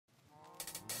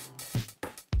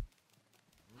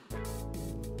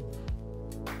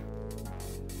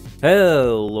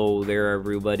Hello there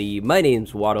everybody, my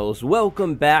name's Waddles.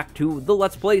 Welcome back to the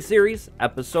Let's Play series,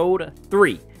 episode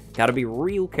 3. Gotta be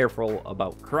real careful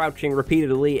about crouching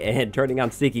repeatedly and turning on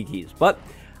sticky keys, but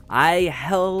I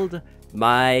held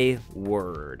my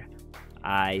word.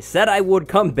 I said I would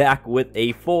come back with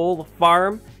a full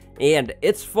farm, and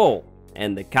it's full,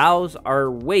 and the cows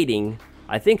are waiting,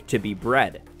 I think, to be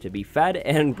bred, to be fed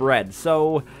and bred.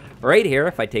 So right here,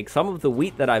 if I take some of the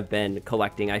wheat that I've been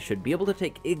collecting, I should be able to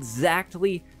take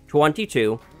exactly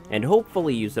 22 and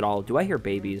hopefully use it all. Do I hear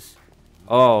babies?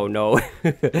 Oh no,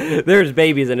 there's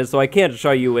babies in it, so I can't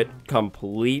show you it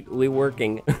completely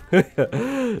working.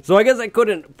 So I guess I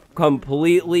couldn't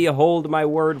completely hold my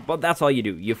word, but that's all you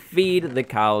do. You feed the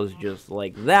cows just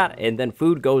like that, and then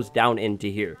food goes down into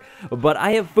here. But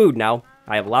I have food now.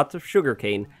 I have lots of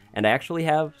sugarcane, and I actually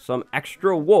have some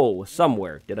extra wool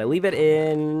somewhere. Did I leave it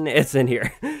in? It's in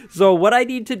here. So what I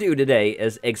need to do today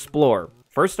is explore.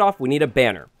 First off, we need a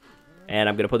banner. And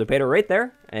I'm going to put the banner right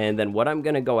there. And then what I'm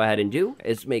going to go ahead and do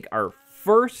is make our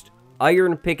first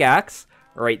iron pickaxe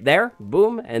right there.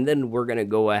 Boom. And then we're going to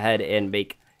go ahead and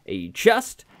make a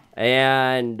chest.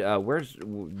 And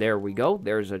there we go.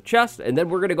 There's a chest. And then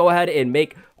we're going to go ahead and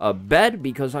make a bed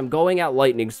because I'm going at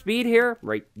lightning speed here,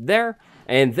 right there.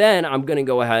 And then I'm going to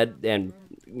go ahead and,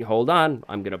 hold on,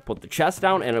 I'm going to put the chest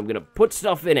down and I'm going to put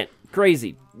stuff in it.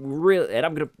 Crazy. Really, and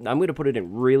I'm going to put it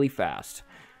in really fast.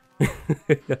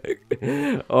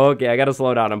 Okay, I got to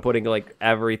slow down. I'm putting like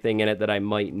everything in it that I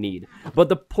might need. But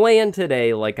the plan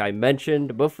today, like I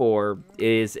mentioned before,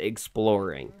 is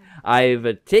exploring.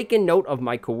 I've taken note of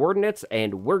my coordinates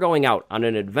and we're going out on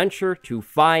an adventure to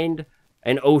find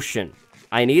an ocean.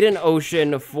 I need an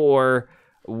ocean for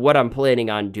what I'm planning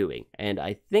on doing, and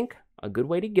I think a good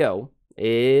way to go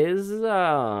is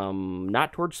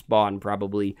not towards spawn,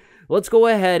 probably. Let's go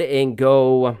ahead and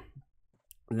go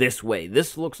this way.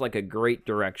 This looks like a great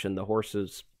direction. The horse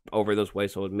is over this way,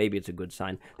 so maybe it's a good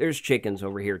sign. There's chickens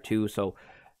over here too, so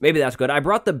maybe that's good. I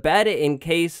brought the bed in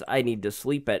case I need to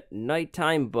sleep at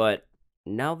nighttime, but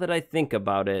now that I think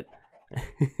about it,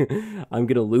 I'm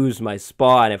gonna lose my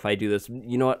spawn if I do this.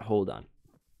 You know what? Hold on.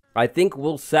 I think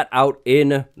we'll set out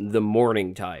in the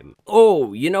morning time.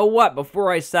 Oh, you know what? Before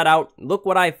I set out, look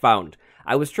what I found.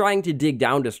 I was trying to dig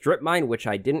down to strip mine, which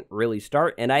I didn't really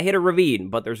start, and I hit a ravine,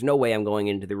 but there's no way I'm going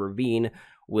into the ravine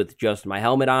with just my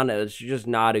helmet on. It's just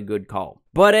not a good call.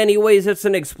 But anyways, it's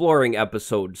an exploring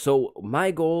episode, so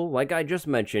my goal, like I just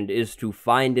mentioned, is to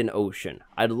find an ocean.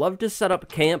 I'd love to set up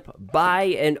camp by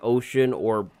an ocean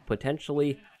or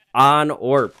potentially on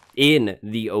or in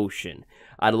the ocean.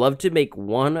 I'd love to make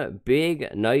one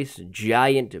big, nice,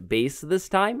 giant base this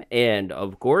time, and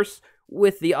of course,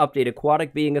 with the update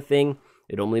aquatic being a thing,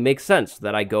 it only makes sense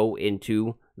that I go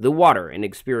into the water and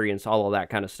experience all of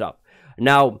that kind of stuff.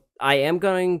 Now, I am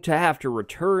going to have to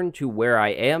return to where I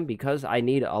am because I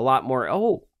need a lot more.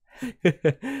 Oh,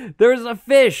 there's a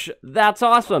fish. That's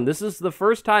awesome. This is the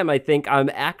first time I think I'm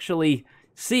actually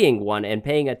seeing one and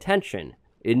paying attention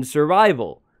in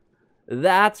survival.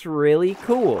 That's really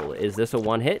cool. Is this a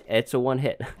one hit? It's a one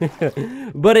hit.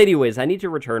 But anyways, I need to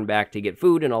return back to get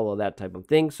food and all of that type of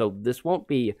thing. So this won't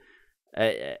be,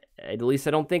 at least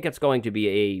I don't think it's going to be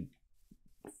a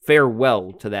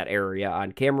farewell to that area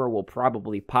on camera. We'll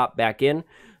probably pop back in.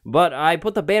 But I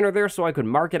put the banner there so I could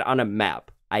mark it on a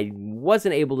map. I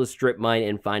wasn't able to strip mine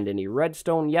and find any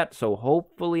redstone yet. So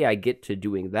hopefully I get to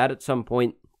doing that at some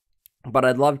point. But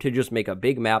I'd love to just make a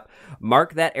big map,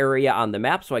 mark that area on the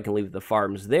map so I can leave the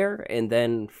farms there, and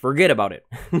then forget about it.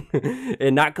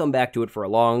 And not come back to it for a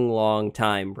long, long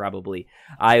time, probably.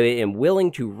 I am willing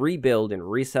to rebuild and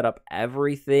reset up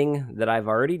everything that I've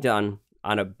already done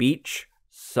on a beach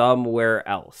somewhere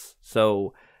else.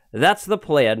 So that's the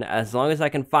plan, as long as I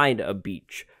can find a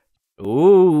beach.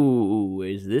 Ooh,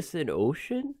 is this an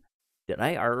ocean? Did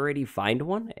I already find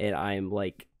one? And I'm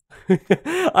like...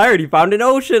 I already found an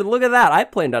ocean. Look at that. I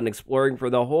planned on exploring for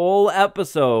the whole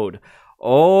episode.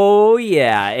 Oh,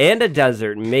 yeah. And a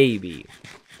desert, maybe.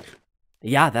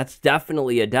 Yeah, that's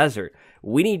definitely a desert.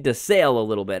 We need to sail a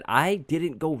little bit. I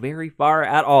didn't go very far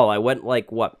at all. I went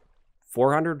like, what,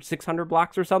 400, 600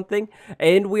 blocks or something?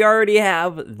 And we already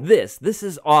have this. This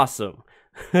is awesome.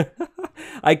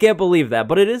 I can't believe that.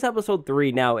 But it is episode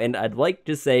 3 now, and I'd like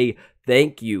to say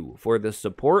thank you for the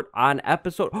support on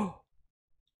episode...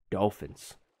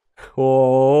 Dolphins.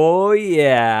 Oh,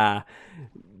 yeah.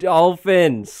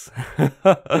 Dolphins.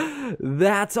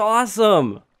 That's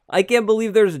awesome. I can't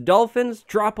believe there's dolphins,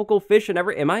 tropical fish, and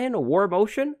every... Am I in a warm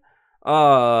ocean?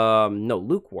 No,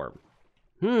 lukewarm.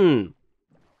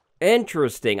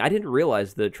 Interesting. I didn't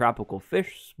realize the tropical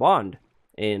fish spawned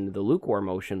in the lukewarm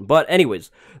ocean. But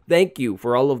anyways, thank you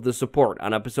for all of the support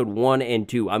on episode 1 and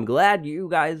 2. I'm glad you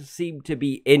guys seem to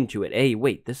be into it. Hey,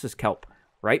 wait, this is kelp,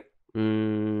 right?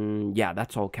 Yeah,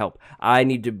 that's all kelp. I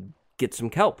need to get some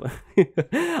kelp.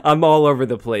 I'm all over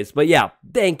the place. But yeah,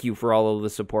 thank you for all of the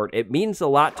support. It means a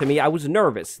lot to me. I was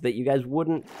nervous that you guys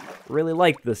wouldn't really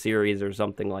like the series or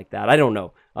something like that. I don't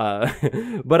know.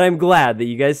 But I'm glad that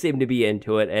you guys seem to be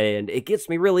into it, and it gets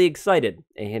me really excited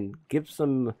and gives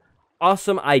some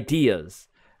awesome ideas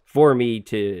for me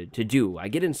to do. I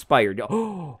get inspired.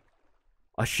 Oh,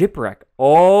 a shipwreck.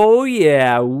 Oh,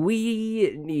 yeah.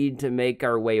 We need to make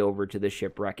our way over to the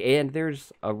shipwreck. And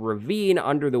there's a ravine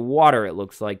under the water, it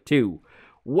looks like, too.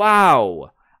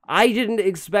 Wow. I didn't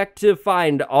expect to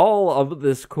find all of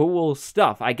this cool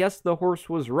stuff. I guess the horse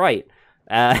was right.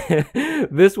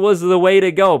 This was the way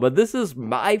to go. But this is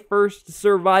my first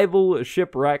survival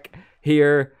shipwreck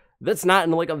here. That's not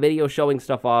in like a video showing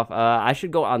stuff off. I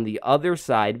should go on the other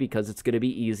side because it's going to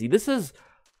be easy. This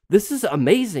is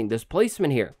amazing, this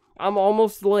placement here. I'm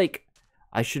almost like,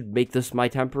 I should make this my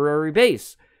temporary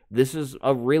base. This is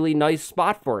a really nice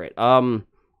spot for it.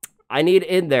 I need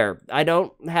in there. I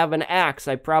don't have an axe.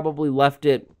 I probably left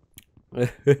it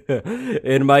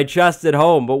in my chest at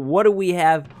home. But what do we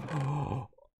have?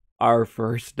 Our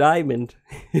first diamond.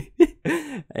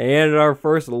 And our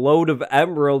first load of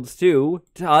emeralds, too.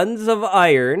 Tons of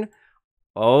iron.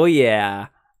 Oh, yeah.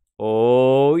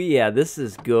 Oh, yeah. This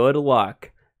is good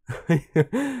luck.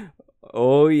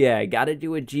 Oh yeah, gotta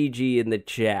do a GG in the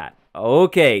chat.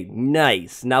 Okay,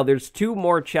 nice. Now there's 2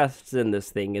 more chests in this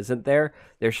thing, isn't there?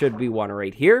 There should be one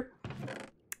right here.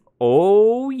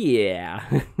 Oh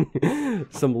yeah.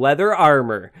 Some leather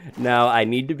armor. Now I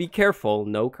need to be careful,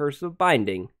 no cursive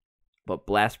binding, but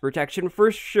blast protection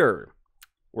for sure.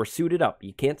 We're suited up.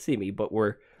 You can't see me, but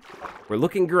we're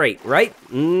looking great, right?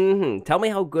 Tell me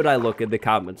how good I look in the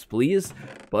comments, please.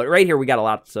 But right here, we got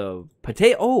lots of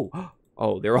potato.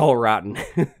 Oh, they're all rotten.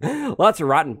 Lots of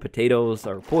rotten potatoes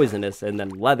are poisonous, and then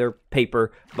leather,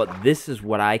 paper. But this is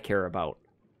what I care about.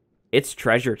 It's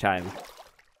treasure time,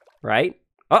 right?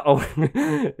 Uh-oh.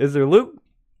 Is there loot?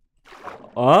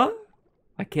 I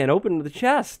can't open the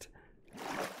chest.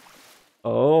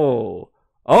 Oh,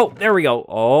 there we go.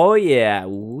 Oh, yeah.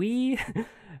 We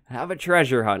have a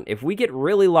treasure hunt. If we get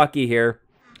really lucky here,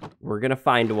 we're going to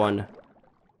find one.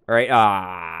 All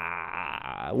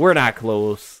right. We're not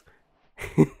close.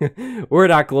 We're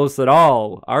not close at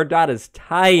all. Our dot is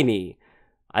tiny.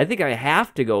 I think I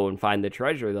have to go and find the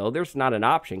treasure, though. There's not an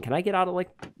option. Can I get out of, like...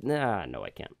 Nah, no, I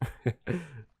can't.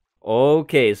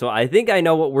 Okay, so I think I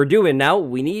know what we're doing now.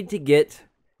 We need to get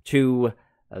to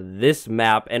this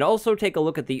map and also take a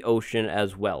look at the ocean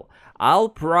as well. I'll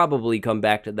probably come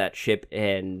back to that ship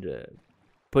and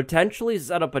potentially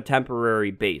set up a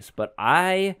temporary base, but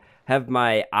I have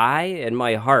my eye and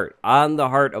my heart on the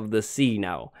heart of the sea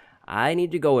now. I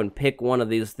need to go and pick one of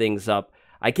these things up.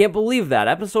 I can't believe that.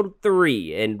 Episode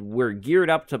 3, and we're geared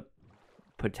up to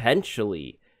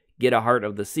potentially get a heart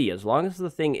of the sea, as long as the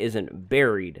thing isn't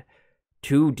buried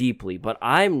too deeply. But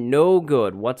I'm no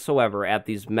good whatsoever at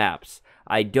these maps.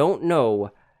 I don't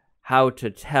know how to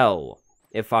tell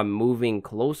if I'm moving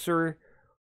closer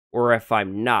or if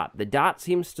I'm not. The dot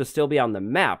seems to still be on the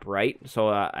map, right? So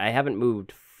I haven't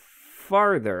moved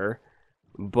farther,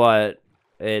 but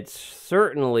it's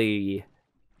certainly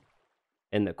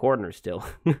in the corner still.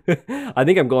 I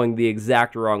think I'm going the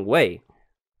exact wrong way,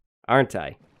 aren't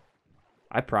I?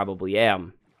 I probably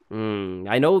am.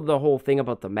 I know the whole thing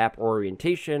about the map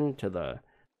orientation to the...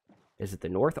 Is it the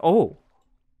north? Oh.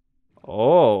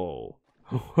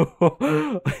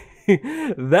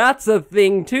 That's a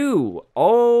thing too.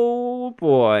 Oh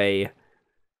boy.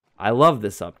 I love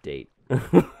this update.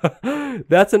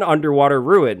 That's an underwater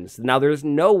ruins. Now there's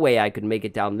no way I could make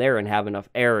it down there and have enough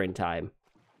air in time.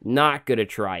 Not gonna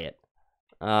try it.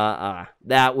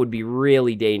 That would be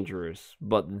really dangerous,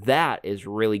 but that is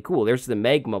really cool. There's the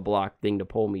magma block thing to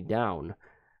pull me down.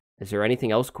 Is there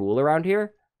anything else cool around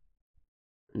here?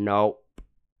 No.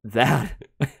 That.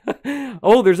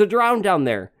 Oh, there's a drown down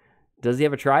there. Does he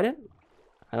have a trident?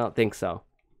 I don't think so.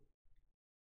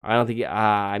 I don't think...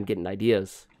 I'm getting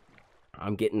ideas.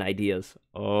 I'm getting ideas.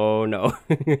 Oh, no.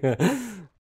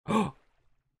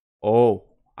 Oh,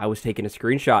 I was taking a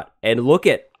screenshot. And look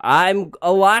at... I'm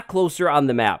a lot closer on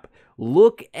the map.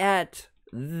 Look at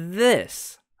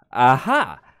this.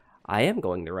 Aha. I am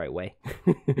going the right way.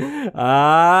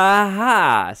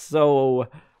 Aha. So...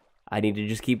 I need to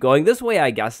just keep going this way,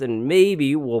 I guess, and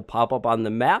maybe we'll pop up on the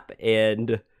map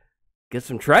and get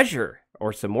some treasure,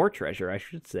 or some more treasure, I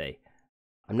should say.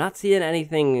 I'm not seeing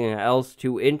anything else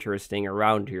too interesting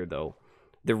around here, though.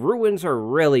 The ruins are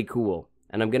really cool.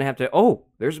 And I'm gonna have to... Oh,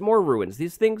 there's more ruins.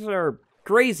 These things are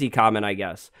crazy common, I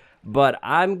guess. But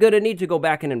I'm gonna need to go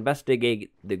back and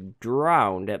investigate the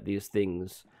ground at these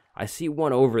things. I see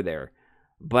one over there.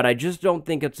 But I just don't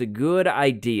think it's a good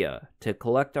idea to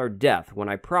collect our death when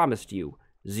I promised you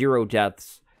 0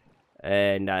 deaths.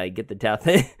 And I get the death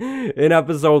in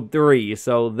episode 3.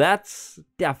 So that's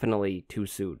definitely too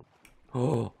soon.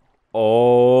 Oh,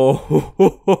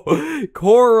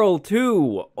 coral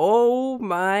too. Oh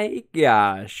my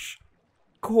gosh.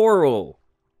 Coral.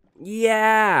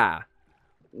 Yeah.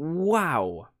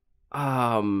 Wow.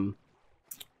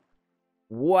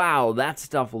 Wow, that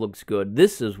stuff looks good.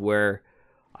 This is where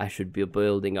I should be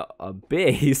building a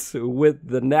base with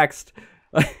the next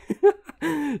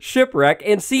shipwreck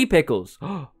and sea pickles.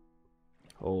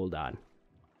 Hold on.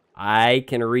 I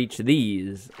can reach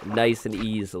these nice and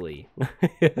easily.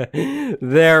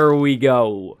 There we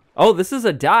go. Oh, this is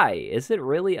a dye. Is it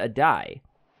really a dye?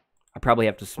 I probably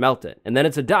have to smelt it. And then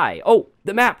it's a dye. Oh,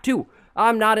 the map too.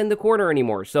 I'm not in the corner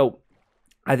anymore. So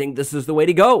I think this is the way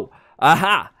to go.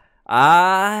 Aha.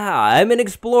 Ah, I'm an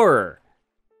explorer.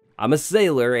 I'm a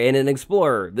sailor and an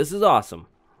explorer. This is awesome.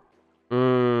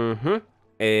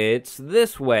 It's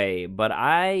this way, but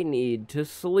I need to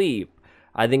sleep.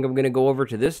 I think I'm going to go over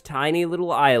to this tiny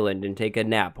little island and take a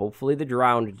nap. Hopefully the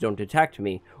drowned don't detect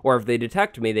me. Or if they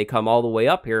detect me, they come all the way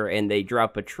up here and they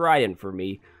drop a trident for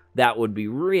me. That would be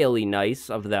really nice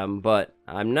of them, but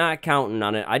I'm not counting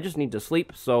on it. I just need to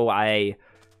sleep so I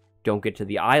don't get to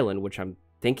the island, which I'm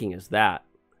thinking is that.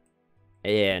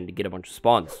 And get a bunch of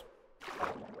spawns.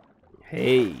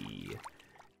 Hey.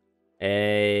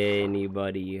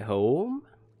 Anybody home?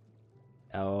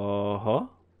 Uh-huh.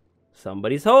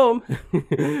 Somebody's home.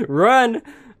 Run!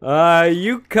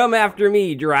 You come after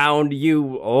me, drowned,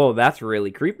 you... Oh, that's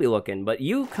really creepy looking, but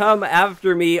you come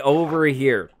after me over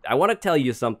here. I want to tell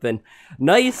you something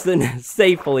nice and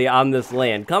safely on this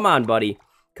land. Come on, buddy.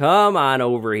 Come on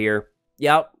over here.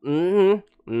 Yep. Let's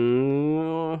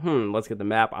get the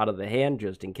map out of the hand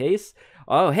just in case.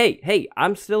 Oh, hey,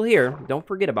 I'm still here. Don't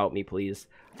forget about me, please.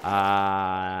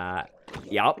 Yep,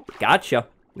 gotcha.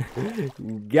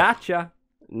 Gotcha.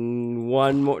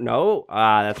 One more. No.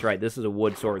 That's right. This is a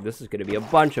wood sword. This is going to be a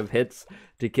bunch of hits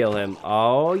to kill him.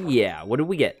 Oh, yeah. What did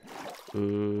we get? I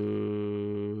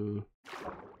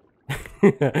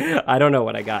don't know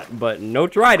what I got, but no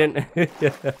trident.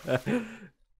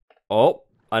 Oh,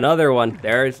 another one.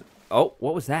 There's... Oh,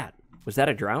 what was that? Was that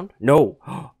a drowned? No.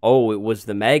 Oh, it was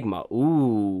the magma.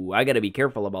 Ooh, I got to be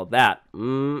careful about that.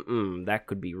 That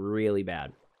could be really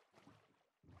bad.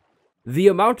 The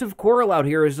amount of coral out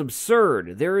here is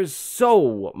absurd. There is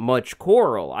so much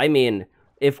coral. I mean,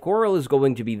 if coral is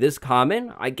going to be this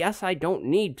common, I guess I don't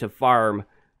need to farm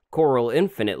coral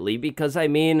infinitely because, I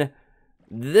mean,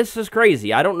 this is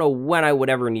crazy. I don't know when I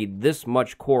would ever need this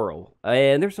much coral.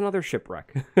 And there's another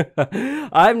shipwreck.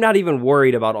 I'm not even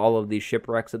worried about all of these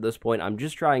shipwrecks at this point. I'm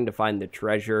just trying to find the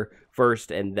treasure first,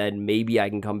 and then maybe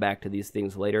I can come back to these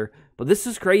things later. But this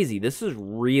is crazy. This is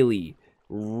really...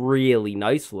 really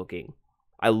nice looking.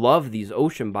 I love these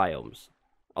ocean biomes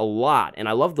a lot, and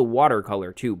I love the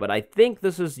watercolor too, but I think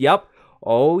this is, yep,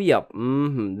 oh yep,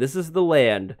 this is the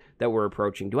land that we're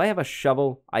approaching. Do I have a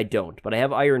shovel? I don't, but I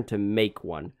have iron to make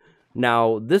one.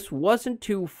 Now, this wasn't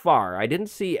too far. I didn't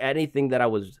see anything that I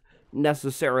was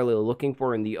necessarily looking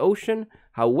for in the ocean.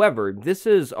 However, this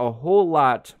is a whole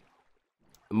lot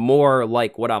more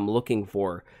like what I'm looking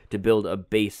for to build a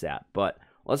base at, but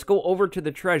let's go over to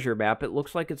the treasure map. It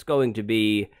looks like it's going to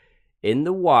be in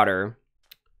the water,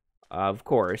 of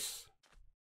course,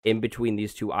 in between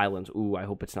these two islands. Ooh, I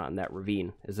hope it's not in that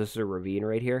ravine. Is this a ravine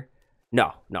right here?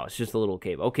 No, it's just a little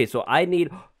cave. Okay, so I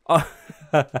need...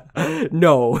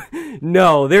 No,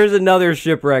 there's another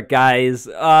shipwreck, guys.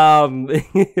 I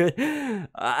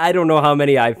don't know how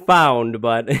many I found,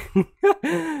 but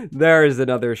there's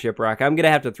another shipwreck. I'm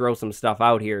gonna have to throw some stuff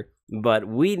out here, but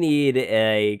we need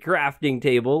a crafting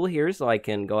table here so I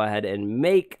can go ahead and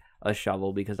make a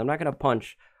shovel because I'm not gonna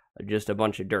punch just a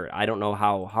bunch of dirt. I don't know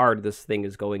how hard this thing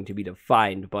is going to be to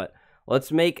find, but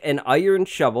let's make an iron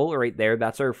shovel right there.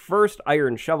 That's our first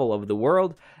iron shovel of the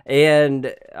world,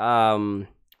 and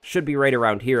should be right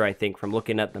around here, I think, from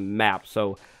looking at the map.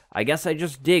 So I guess I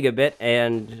just dig a bit,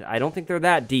 and I don't think they're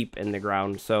that deep in the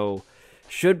ground, so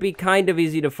should be kind of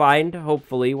easy to find,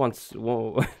 hopefully, once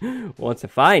I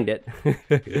find it.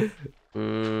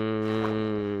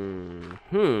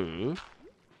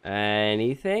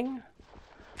 Anything?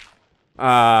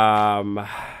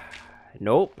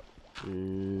 Nope.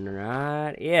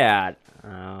 Not yet.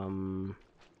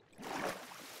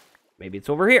 Maybe it's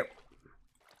over here.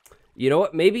 You know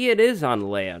what? Maybe it is on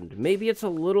land. Maybe it's a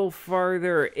little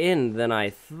farther in than I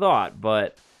thought,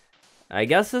 but I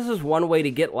guess this is one way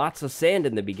to get lots of sand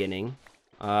in the beginning.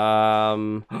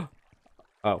 Oh.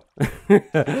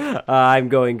 I'm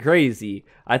going crazy.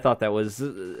 I thought that was...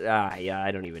 yeah,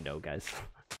 I don't even know, guys.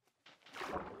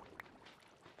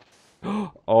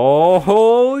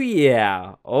 Oh,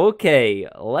 yeah. Okay,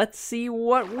 let's see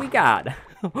what we got.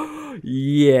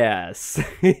 Yes.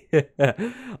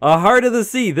 A heart of the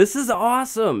sea. This is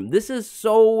awesome. This is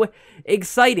so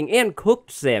exciting. And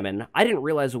cooked salmon. I didn't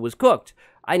realize it was cooked.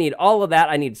 I need all of that.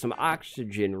 I need some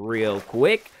oxygen real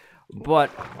quick. But,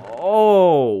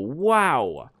 oh,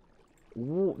 wow.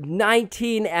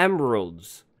 19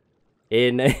 emeralds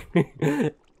in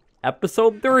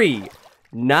episode 3.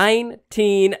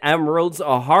 19 emeralds,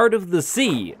 a heart of the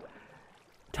sea,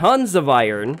 tons of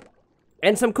iron,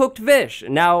 and some cooked fish.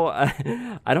 Now,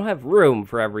 I don't have room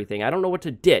for everything. I don't know what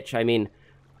to ditch. I mean,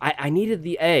 I needed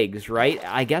the eggs, right?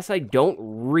 I guess I don't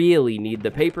really need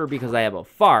the paper because I have a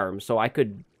farm, so I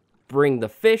could bring the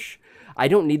fish. I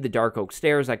don't need the dark oak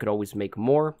stairs. I could always make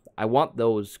more. I want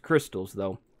those crystals,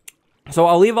 though. So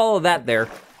I'll leave all of that there,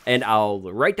 and I'll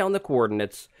write down the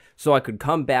coordinates so I could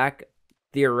come back,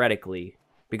 theoretically,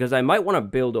 because I might want to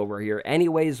build over here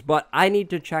anyways, but I need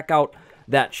to check out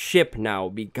that ship now,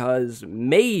 because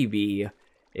maybe,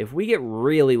 if we get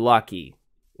really lucky,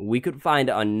 we could find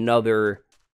another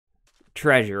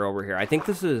treasure over here. I think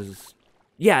this is...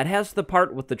 yeah, it has the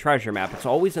part with the treasure map. It's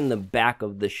always in the back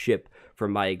of the ship,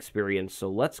 from my experience, so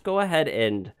let's go ahead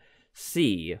and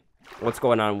see what's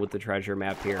going on with the treasure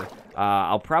map here.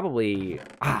 I'll probably...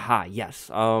 aha, yes.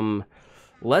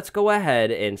 Let's go ahead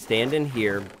and stand in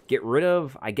here, get rid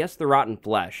of, I guess, the rotten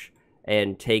flesh,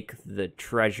 and take the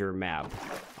treasure map.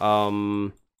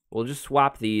 We'll just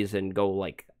swap these and go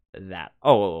like that.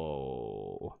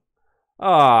 Oh.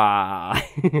 Ah.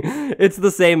 It's the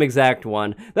same exact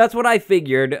one. That's what I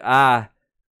figured. Well,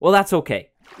 that's okay.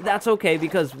 That's okay,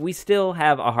 because we still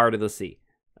have a heart of the sea.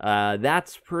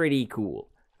 That's pretty cool.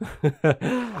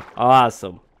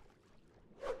 Awesome.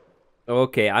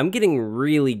 Okay, I'm getting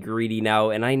really greedy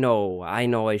now, and I know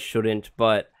I shouldn't,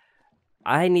 but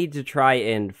I need to try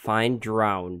and find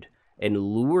drowned and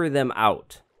lure them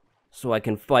out so I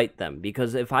can fight them,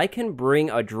 because if I can bring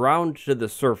a drowned to the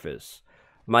surface,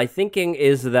 my thinking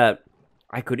is that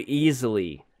I could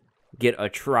easily get a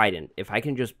trident if I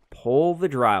can just pull the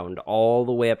drowned all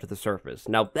the way up to the surface.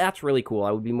 Now, that's really cool.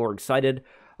 I would be more excited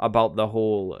about the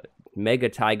whole Mega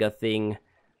Taiga thing.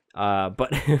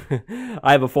 But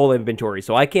I have a full inventory,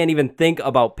 so I can't even think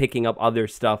about picking up other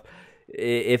stuff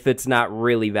if it's not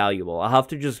really valuable. I'll have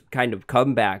to just kind of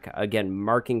come back, again,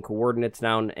 marking coordinates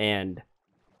down and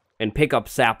pick up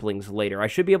saplings later. I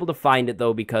should be able to find it,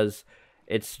 though, because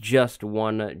it's just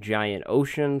one giant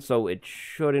ocean, so it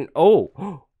shouldn't...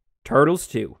 oh, turtles,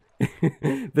 too.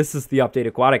 This is the Update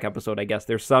Aquatic episode, I guess.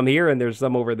 There's some here, and there's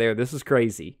some over there. This is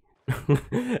crazy.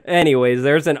 Anyways,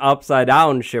 there's an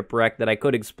upside-down shipwreck that I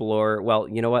could explore. Well,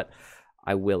 you know what?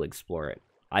 I will explore it.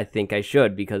 I think I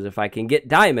should, because if I can get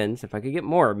diamonds, if I could get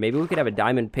more, maybe we could have a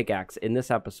diamond pickaxe in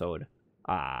this episode.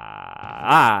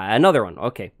 Another one.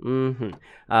 Okay.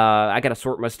 I gotta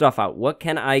sort my stuff out. What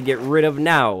can I get rid of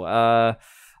now? A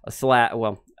slab.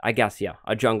 Well, I guess, yeah,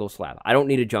 a jungle slab. I don't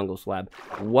need a jungle slab.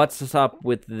 What's up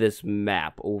with this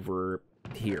map over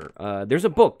here? There's a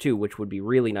book too, which would be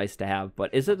really nice to have,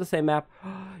 but is it the same map?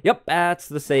 Yep, that's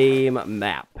the same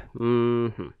map.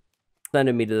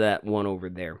 Sending me to that one over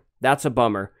there. That's a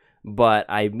bummer, but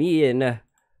I mean,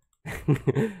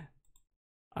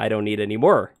 I don't need any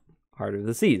more Heart of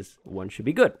the Seas. One should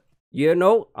be good. You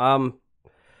know,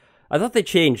 I thought they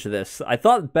changed this. I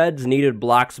thought beds needed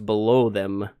blocks below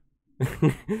them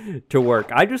to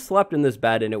work. I just slept in this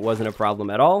bed and it wasn't a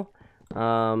problem at all.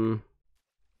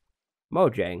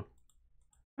 Mojang.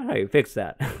 How do you fix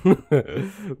that?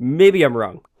 Maybe I'm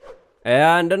wrong.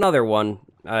 And another one.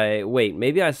 Wait,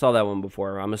 maybe I saw that one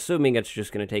before. I'm assuming it's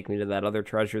just going to take me to that other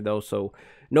treasure, though, so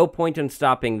no point in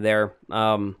stopping there.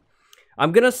 I'm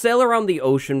going to sail around the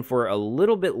ocean for a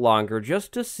little bit longer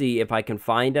just to see if I can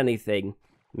find anything.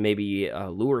 Maybe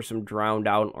lure some drowned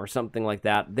out or something like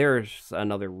that. There's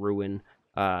another ruin.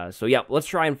 So, yeah, let's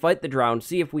try and fight the drowned,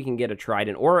 see if we can get a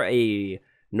trident or a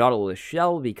Nautilus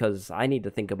shell, because I need to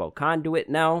think about conduit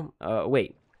now.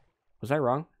 Wait, was I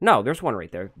wrong? No, there's one right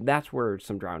there. That's where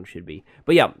some drowned should be.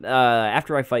 But yeah,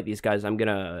 after I fight these guys, I'm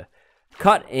gonna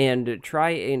cut and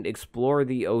try and explore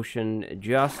the ocean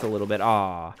just a little bit.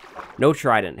 Ah, no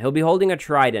trident. He'll be holding a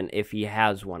trident if he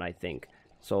has one, I think.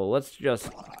 So let's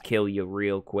just kill you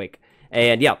real quick.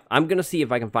 And yeah, I'm gonna see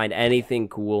if I can find anything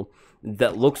cool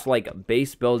that looks like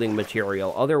base building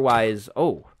material. Otherwise,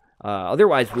 oh,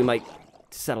 Otherwise, we might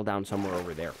settle down somewhere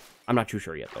over there. I'm not too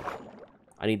sure yet, though.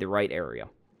 I need the right area.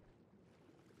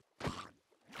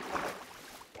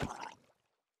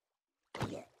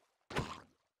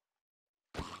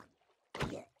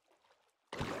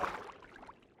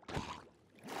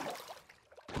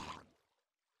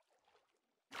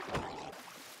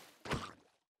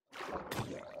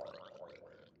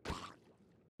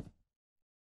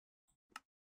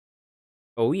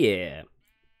 Oh, yeah.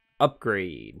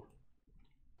 Upgrade.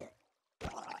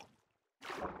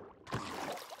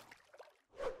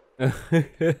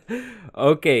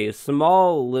 Okay,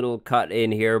 small little cut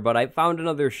in here, but I found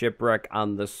another shipwreck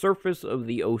on the surface of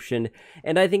the ocean,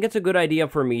 and I think it's a good idea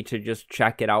for me to just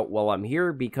check it out while I'm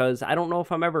here, because I don't know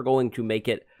if I'm ever going to make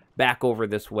it back over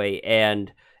this way,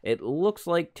 and it looks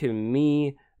like to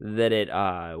me that it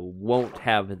won't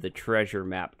have the treasure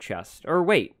map chest. Or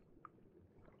wait,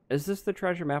 is this the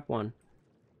treasure map one?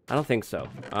 I don't think so.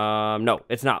 No,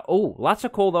 it's not. Oh, lots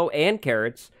of coal, though, and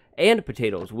carrots, and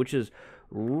potatoes, which is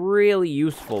really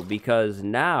useful because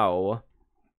now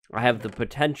I have the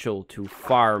potential to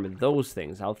farm those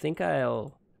things. I think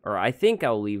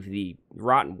I'll leave the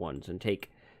rotten ones and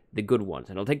take the good ones.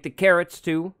 And I'll take the carrots,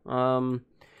 too.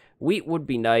 Wheat would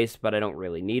be nice, but I don't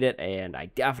really need it, and I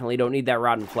definitely don't need that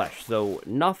rotten flesh. So,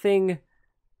 nothing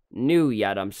new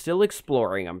yet. I'm still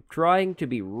exploring. I'm trying to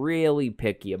be really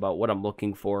picky about what I'm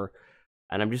looking for,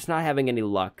 and I'm just not having any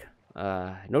luck.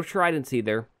 No tridents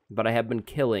either, but I have been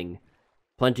killing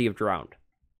plenty of drowned.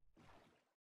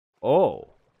 Oh.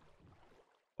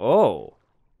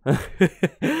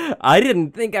 I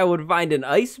didn't think I would find an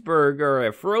iceberg or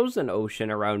a frozen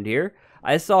ocean around here.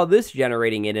 I saw this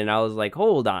generating it, and I was like,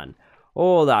 hold on,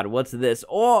 what's this?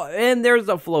 Oh, and there's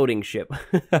a floating ship.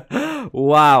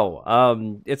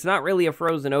 Wow. It's not really a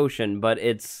frozen ocean, but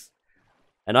it's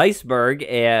an iceberg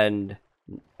and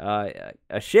a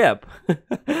ship.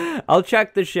 I'll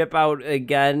check the ship out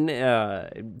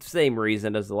again. Same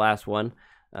reason as the last one,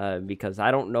 because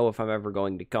I don't know if I'm ever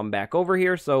going to come back over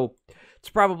here, so it's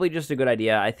probably just a good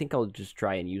idea. I think I'll just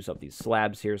try and use up these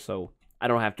slabs here, so I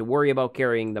don't have to worry about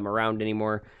carrying them around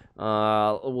anymore.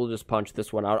 We'll just punch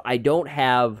this one out. I don't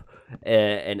have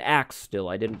an axe still.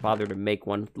 I didn't bother to make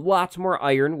one. Lots more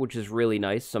iron, which is really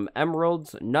nice. Some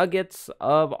emeralds, nuggets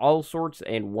of all sorts,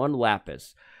 and 1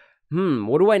 lapis.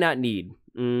 What do I not need?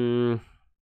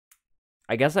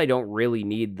 I guess I don't really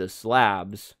need the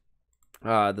slabs.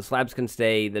 The slabs can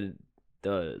stay. The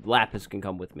lapis can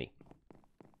come with me.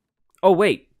 Oh,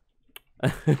 wait.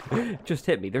 Just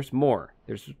hit me. There's more.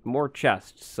 There's more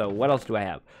chests. So what else do I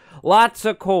have? Lots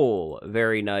of coal.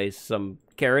 Very nice. Some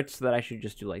carrots that I should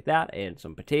just do like that. And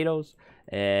some potatoes.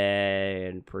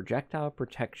 And projectile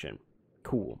protection.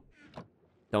 Cool.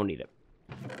 Don't need it.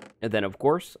 And then, of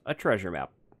course, a treasure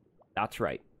map. That's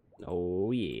right.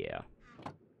 Oh, yeah.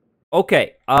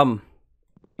 Okay.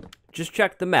 Just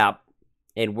check the map.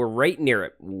 And we're right near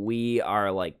it. We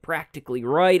are, like, practically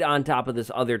right on top of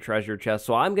this other treasure chest.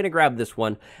 So I'm going to grab this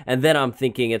one. And then I'm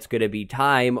thinking it's going to be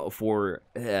time for,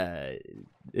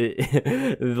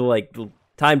 like,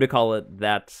 time to call it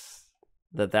that's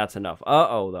enough.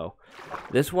 Uh-oh, though.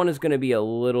 This one is going to be a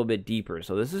little bit deeper.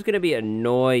 So this is going to be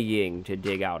annoying to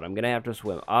dig out. I'm going to have to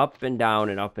swim up and down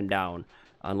and up and down.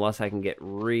 Unless I can get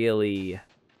really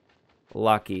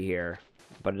lucky here.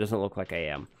 But it doesn't look like I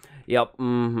am. Yep,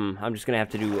 I'm just going to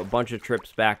have to do a bunch of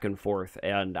trips back and forth,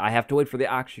 and I have to wait for the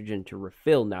oxygen to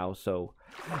refill now, so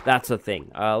that's a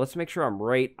thing. Let's make sure I'm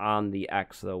right on the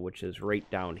X, though, which is right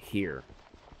down here.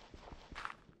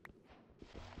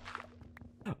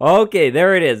 Okay,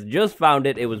 there it is. Just found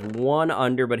it. It was 1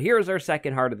 under, but here's our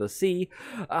second heart of the sea.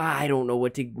 I don't know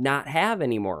what to not have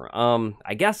anymore.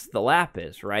 I guess the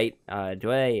lapis, right? I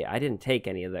didn't take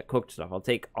any of that cooked stuff. I'll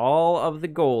take all of the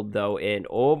gold, though, and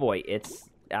oh boy,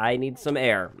 I need some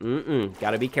air.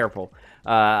 Gotta be careful.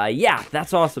 Yeah,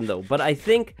 that's awesome, though. But I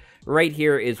think right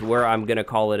here is where I'm gonna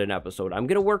call it an episode. I'm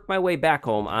gonna work my way back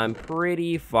home. I'm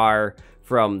pretty far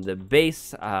from the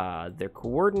base. Their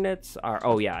coordinates are...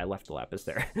 Oh, yeah, I left the lapis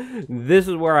there. This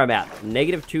is where I'm at.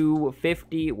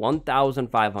 -250,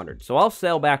 1,500. So I'll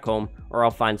sail back home, or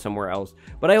I'll find somewhere else.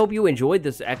 But I hope you enjoyed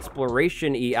this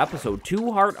exploration-y episode.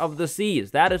 2 Heart of the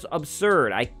Seas. That is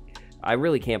absurd. I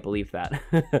really can't believe that.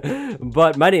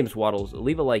 But my name's Waddles.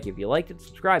 Leave a like if you liked it,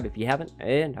 subscribe if you haven't,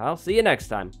 and I'll see you next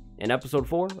time in episode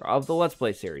 4 of the Let's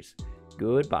Play series.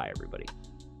 Goodbye, everybody.